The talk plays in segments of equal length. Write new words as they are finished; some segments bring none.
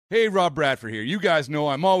Hey, Rob Bradford here. You guys know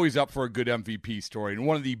I'm always up for a good MVP story, and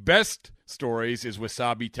one of the best stories is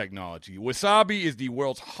Wasabi Technology. Wasabi is the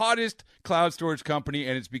world's hottest cloud storage company,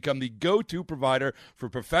 and it's become the go-to provider for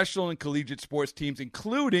professional and collegiate sports teams,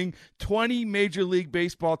 including 20 Major League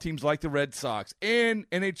Baseball teams like the Red Sox and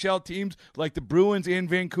NHL teams like the Bruins and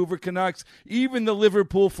Vancouver Canucks. Even the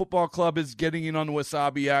Liverpool Football Club is getting in on the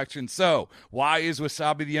Wasabi action. So, why is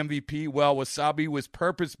Wasabi the MVP? Well, Wasabi was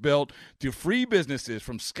purpose-built to free businesses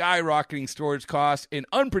from skyrocketing storage costs and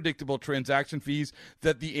unpredictable transaction fees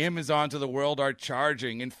that the Amazons of the world are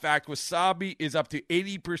charging. In fact, Wasabi is up to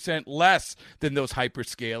 80% less than those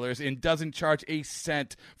hyperscalers and doesn't charge a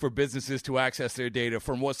cent for businesses to access their data.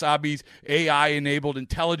 From Wasabi's AI-enabled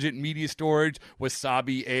intelligent media storage,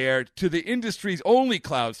 Wasabi Air, to the industry's only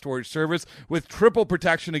cloud storage service with triple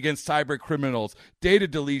protection against cyber criminals, data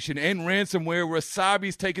deletion, and ransomware,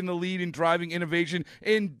 Wasabi's taken the lead in driving innovation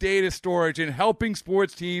in data storage and helping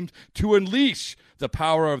sports teams to unleash the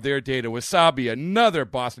power of their data. Wasabi, another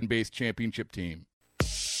Boston-based championship team.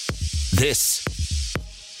 This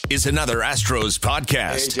is another Astros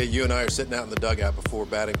podcast. AJ, you and I are sitting out in the dugout before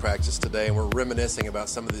batting practice today, and we're reminiscing about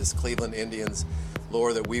some of this Cleveland Indians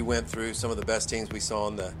lore that we went through, some of the best teams we saw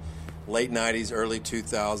in the late 90s, early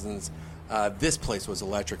 2000s. This place was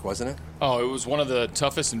electric, wasn't it? Oh, it was one of the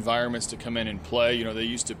toughest environments to come in and play. You know, they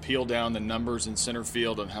used to peel down the numbers in center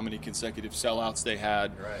field on how many consecutive sellouts they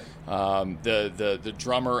had. Right. The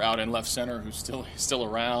drummer out in left center, who's still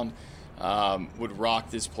around, would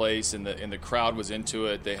rock this place, and the crowd was into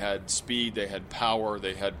it. They had speed, they had power,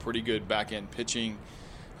 they had pretty good back end pitching,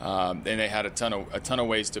 and they had a ton of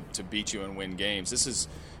ways to beat you and win games. This is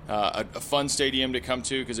a fun stadium to come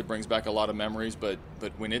to because it brings back a lot of memories, but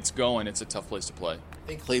when it's going, it's a tough place to play. I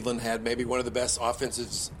think Cleveland had maybe one of the best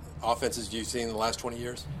offenses you've seen in the last 20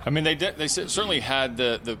 years. I mean, they certainly had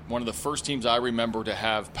the one of the first teams I remember to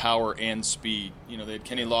have power and speed. You know, they had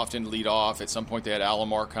Kenny Lofton lead off. At some point, they had Alan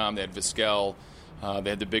Marcom, they had Vizquel. They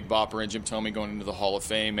had the Big Bopper and Jim Thome going into the Hall of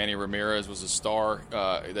Fame. Manny Ramirez was a star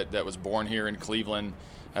that was born here in Cleveland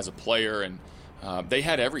as a player, and they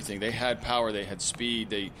had everything. They had power. They had speed.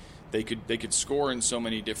 They could score in so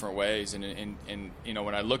many different ways. And you know,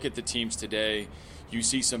 when I look at the teams today, you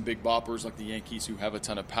see some big boppers like the Yankees who have a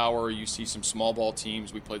ton of power. You see some small ball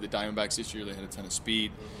teams. We played the Diamondbacks this year. They had a ton of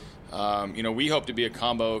speed. You know, we hope to be a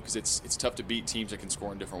combo because it's tough to beat teams that can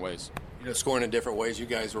score in different ways. You know, scoring in different ways. You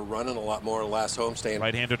guys were running a lot more last homestand.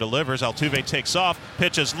 Right-hander delivers. Altuve takes off.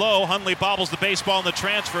 Pitches low. Hundley bobbles the baseball in the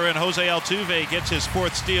transfer, and Jose Altuve gets his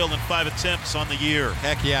fourth steal in 5 attempts on the year.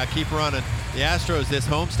 Heck yeah, keep running. The Astros this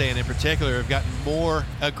homestand in particular have gotten more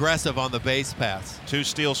aggressive on the base paths. 2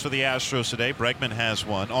 steals for the Astros today. Bregman has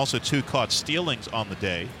one. Also 2 caught stealings on the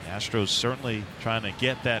day. Astros certainly trying to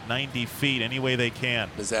get that 90 feet any way they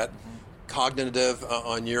can. Is that cognitive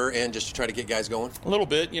on your end just to try to get guys going? A little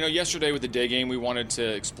bit. You know, yesterday with the day game, we wanted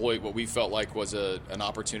to exploit what we felt like was an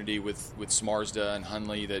opportunity with Smarsda and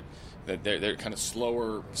Hundley that they're kind of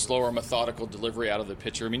slower methodical delivery out of the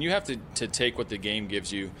pitcher. I mean, you have to take what the game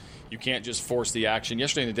gives you. You can't just force the action.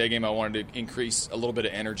 Yesterday in the day game, I wanted to increase a little bit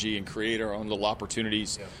of energy and create our own little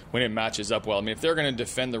opportunities when it matches up well. I mean, if they're going to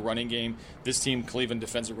defend the running game, this team, Cleveland,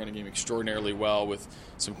 defends the running game extraordinarily well with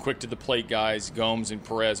some quick-to-the-plate guys. Gomes and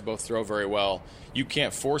Perez both throw very well. You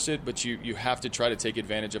can't force it, but you have to try to take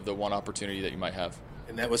advantage of the one opportunity that you might have.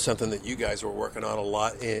 And that was something that you guys were working on a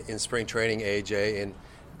lot in spring training, AJ, and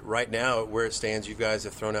right now, where it stands, you guys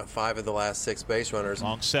have thrown out 5 of the last 6 base runners.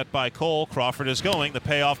 Long set by Cole. Crawford is going. The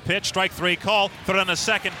payoff pitch. Strike 3 call. Throw on the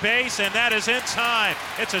second base, and that is in time.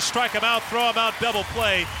 It's a strike him out, throw him out, double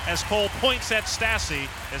play as Cole points at Stassi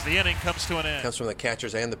as the inning comes to an end. It comes from the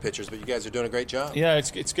catchers and the pitchers, but you guys are doing a great job. Yeah,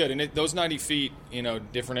 it's good. And those 90 feet, you know,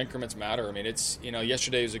 different increments matter. I mean, it's, you know,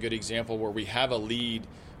 yesterday was a good example where we have a lead.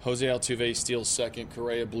 Jose Altuve steals second.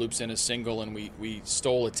 Correa bloops in a single, and we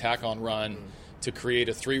stole a tack-on run to create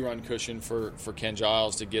a 3-run cushion for Ken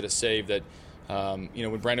Giles to get a save that, you know,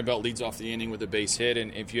 when Brandon Belt leads off the inning with a base hit,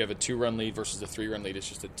 and if you have a 2-run lead versus a 3-run lead, it's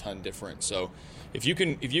just a ton different. So if you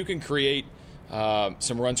can create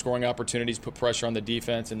some run-scoring opportunities, put pressure on the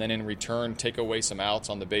defense, and then in return take away some outs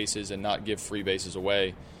on the bases and not give free bases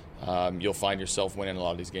away, you'll find yourself winning a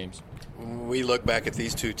lot of these games. When we look back at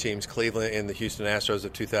these two teams, Cleveland and the Houston Astros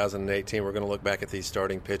of 2018, we're going to look back at these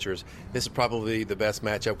starting pitchers. This is probably the best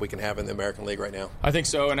matchup we can have in the American League right now. I think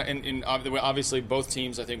so, and obviously both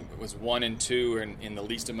teams, I think, was 1 and 2 in the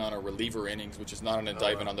least amount of reliever innings, which is not an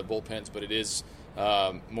indictment on the bullpens, but it is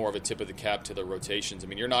more of a tip of the cap to the rotations. I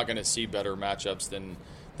mean, you're not going to see better matchups than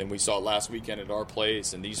we saw last weekend at our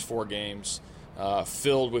place, and these 4 games.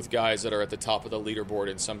 filled with guys that are at the top of the leaderboard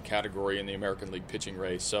in some category in the American League pitching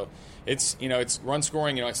race. So it's run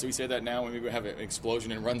scoring. So we say that now when we have an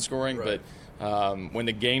explosion in run scoring, right. But when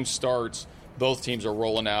the game starts, both teams are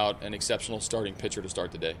rolling out an exceptional starting pitcher to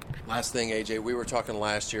start the day. Last thing, AJ, we were talking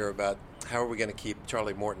last year about how are we going to keep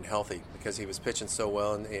Charlie Morton healthy because he was pitching so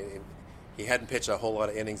well and he hadn't pitched a whole lot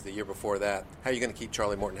of innings the year before that. How are you going to keep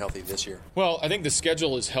Charlie Morton healthy this year? Well, I think the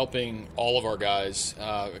schedule is helping all of our guys.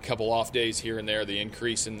 A couple off days here and there. The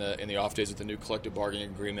increase in the off days with the new collective bargaining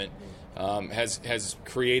agreement has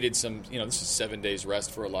created some. This is 7 days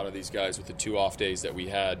rest for a lot of these guys with the 2 off days that we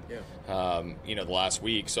had. The last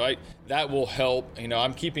week. So that will help.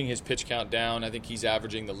 I'm keeping his pitch count down. I think he's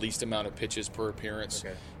averaging the least amount of pitches per appearance.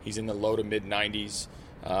 Okay. He's in the low to mid 90s.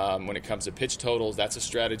 When it comes to pitch totals, that's a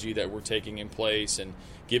strategy that we're taking in place, and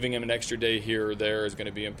giving him an extra day here or there is going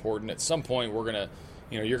to be important. At some point, we're going to,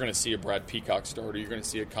 you're going to see a Brad Peacock start, or you're going to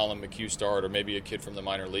see a Colin McHugh start, or maybe a kid from the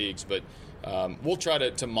minor leagues. But we'll try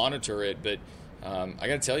to monitor it. But I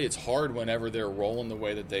got to tell you, it's hard whenever they're rolling the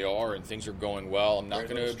way that they are and things are going well. I'm not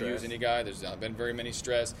going to abuse any guy. There's not been very many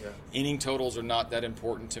stress. Yeah. Inning totals are not that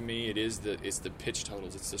important to me. It's the pitch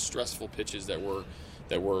totals. It's the stressful pitches that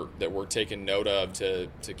we're taking note of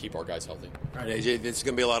to keep our guys healthy. All right, AJ, this is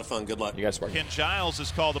going to be a lot of fun. Good luck. You guys, Sparky. Ken Giles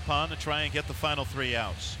is called upon to try and get the final 3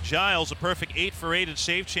 outs. Giles, a perfect 8 for 8 in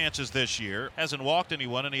save chances this year. Hasn't walked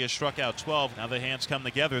anyone, and he has struck out 12. Now the hands come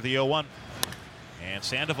together, the 0-1. And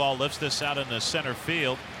Sandoval lifts this out in the center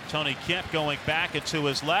field. Tony Kemp going back and to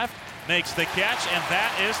his left. Makes the catch, and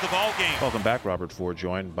that is the ball game. Welcome back, Robert Ford,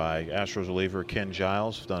 joined by Astros reliever Ken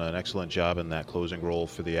Giles. Done an excellent job in that closing role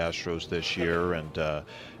for the Astros this year. And,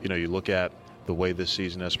 you look at the way this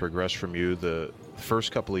season has progressed from you. The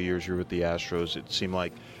first couple of years you were with the Astros, it seemed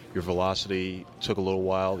like your velocity took a little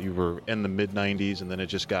while. You were in the mid-90s, and then it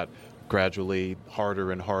just got gradually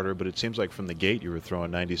harder and harder. But it seems like from the gate you were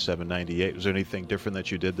throwing 97, 98. Was there anything different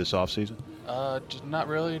that you did this offseason? Not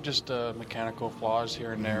really, just mechanical flaws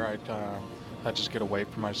here and there. I just get away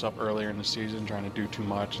from myself earlier in the season, trying to do too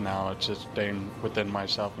much. Now it's just staying within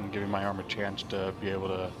myself and giving my arm a chance to be able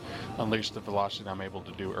to unleash the velocity I'm able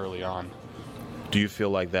to do early on. Do you feel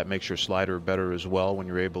like that makes your slider better as well when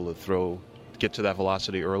you're able to get to that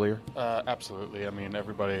velocity earlier? Absolutely. I mean,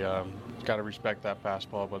 everybody got to respect that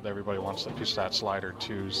fastball, but everybody wants to pitch that slider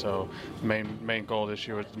too. So main goal this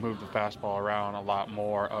year was to move the fastball around a lot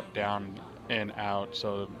more, up, down, in, out,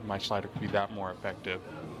 so my slider could be that more effective.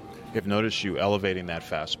 I've noticed you elevating that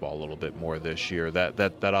fastball a little bit more this year.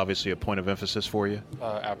 That obviously a point of emphasis for you?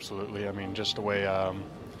 Absolutely. I mean, just the way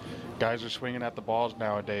guys are swinging at the balls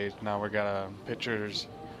nowadays. Now pitchers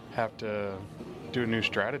have to do a new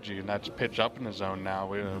strategy, and that's pitch up in the zone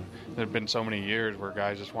now. There have been so many years where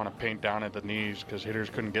guys just want to paint down at the knees because hitters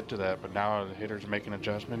couldn't get to that, but now the hitters are making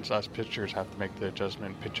adjustments. Us pitchers have to make the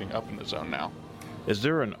adjustment pitching up in the zone now. Is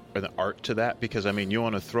there an art to that? Because, I mean, you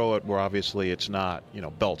want to throw it where obviously it's not,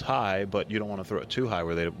 belt high, but you don't want to throw it too high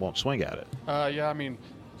where they won't swing at it. Yeah, I mean,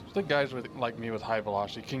 the guys like me with high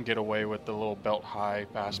velocity can get away with the little belt high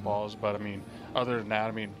fastballs, but, I mean, other than that,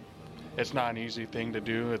 I mean, it's not an easy thing to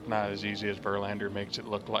do. It's not as easy as Verlander makes it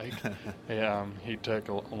look like. He took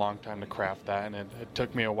a long time to craft that, and it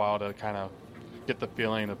took me a while to kind of get the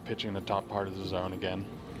feeling of pitching the top part of the zone again.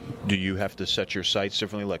 Do you have to set your sights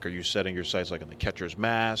differently? Like, are you setting your sights like on the catcher's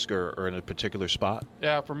mask or in a particular spot?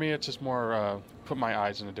 Yeah, for me, it's just more put my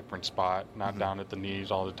eyes in a different spot, not down at the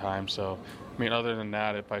knees all the time. So, I mean, other than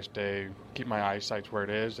that, if I keep my eyesight where it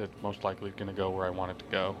is, it's most likely going to go where I want it to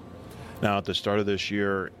go. Now, at the start of this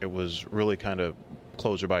year, it was really kind of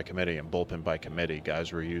closer by committee and bullpen by committee.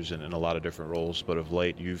 Guys were using in a lot of different roles, but of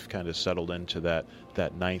late you've kind of settled into that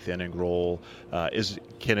ninth inning role.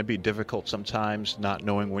 Can it be difficult sometimes not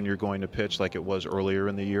knowing when you're going to pitch like it was earlier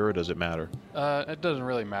in the year, or does it matter? It doesn't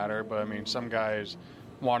really matter, but I mean, some guys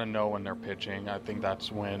want to know when they're pitching. I think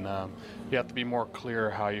that's when you have to be more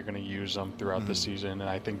clear how you're going to use them throughout the season, and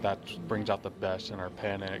I think that brings out the best in our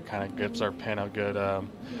pen, and it kind of gives our pen a good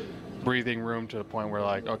breathing room to the point where,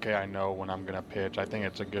 like, okay, I know when I'm going to pitch. I think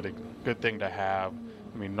it's a good thing to have.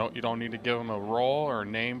 I mean, you don't need to give them a role or a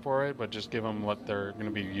name for it, but just give them what they're going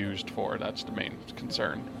to be used for. That's the main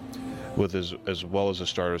concern. With as well as the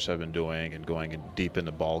starters have been doing and going deep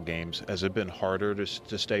into ball games, has it been harder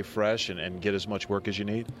to stay fresh and get as much work as you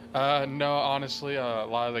need? No, honestly, a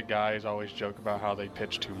lot of the guys always joke about how they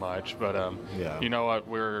pitch too much, but you know what,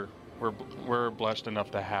 we're blessed enough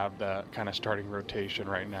to have that kind of starting rotation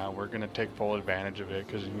right now. We're going to take full advantage of it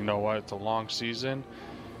because you know what, it's a long season,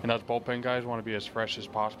 And those bullpen guys want to be as fresh as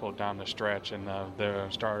possible down the stretch, and the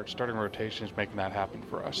starting rotation is making that happen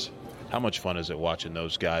for us. How much fun is it watching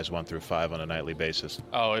those guys 1 through 5 on a nightly basis?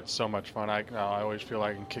 Oh, it's so much fun. I always feel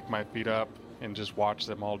like I can kick my feet up and just watch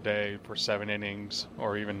them all day for 7 innings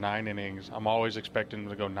or even 9 innings. I'm always expecting them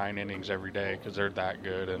to go 9 innings every day because they're that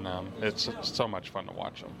good, and it's so much fun to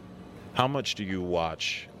watch them. How much do you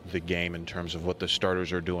watch the game in terms of what the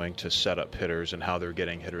starters are doing to set up hitters and how they're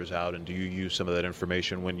getting hitters out, and do you use some of that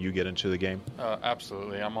information when you get into the game?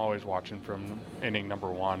 Absolutely. I'm always watching from inning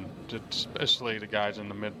number 1, especially the guys in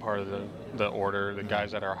the mid part of the order, the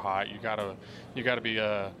guys that are hot. You gotta be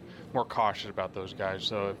more cautious about those guys.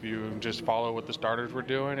 So if you just follow what the starters were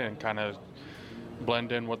doing and kind of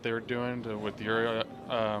blend in what they were doing with your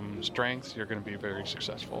strengths, you're going to be very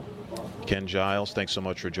successful. Ken Giles, thanks so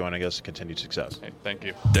much for joining us. Continued success. Hey, thank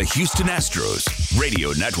you. The Houston Astros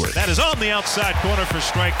Radio Network. That is on the outside corner for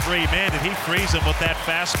strike 3. Man, did he freeze him with that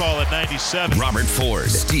fastball at 97. Robert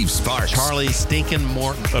Ford, Steve Sparks. Charlie Stinkin'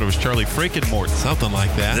 Morton. Thought it was Charlie freaking Morton. Something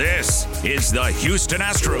like that. This is the Houston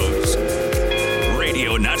Astros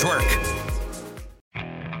Radio Network.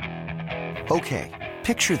 Okay,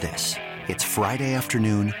 picture this. It's Friday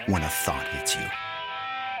afternoon when a thought hits you.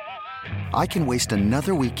 I can waste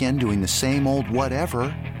another weekend doing the same old whatever,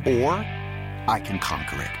 or I can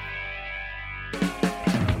conquer it.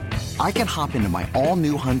 I can hop into my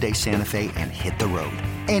all-new Hyundai Santa Fe and hit the road.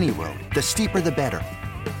 Any road. The steeper, the better.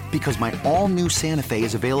 Because my all-new Santa Fe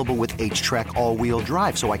is available with H-Track all-wheel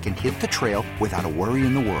drive, so I can hit the trail without a worry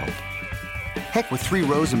in the world. Heck, with 3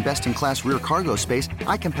 rows and best-in-class rear cargo space,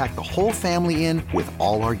 I can pack the whole family in with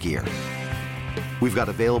all our gear. We've got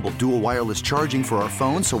available dual wireless charging for our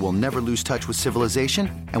phones, so we'll never lose touch with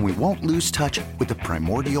civilization, and we won't lose touch with the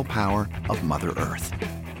primordial power of Mother Earth.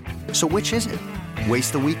 So which is it?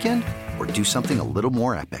 Waste the weekend or do something a little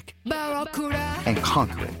more epic? And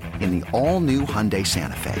conquer it in the all-new Hyundai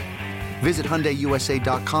Santa Fe. Visit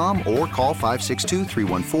HyundaiUSA.com or call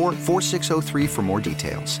 562-314-4603 for more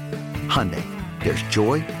details. Hyundai, there's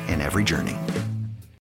joy in every journey.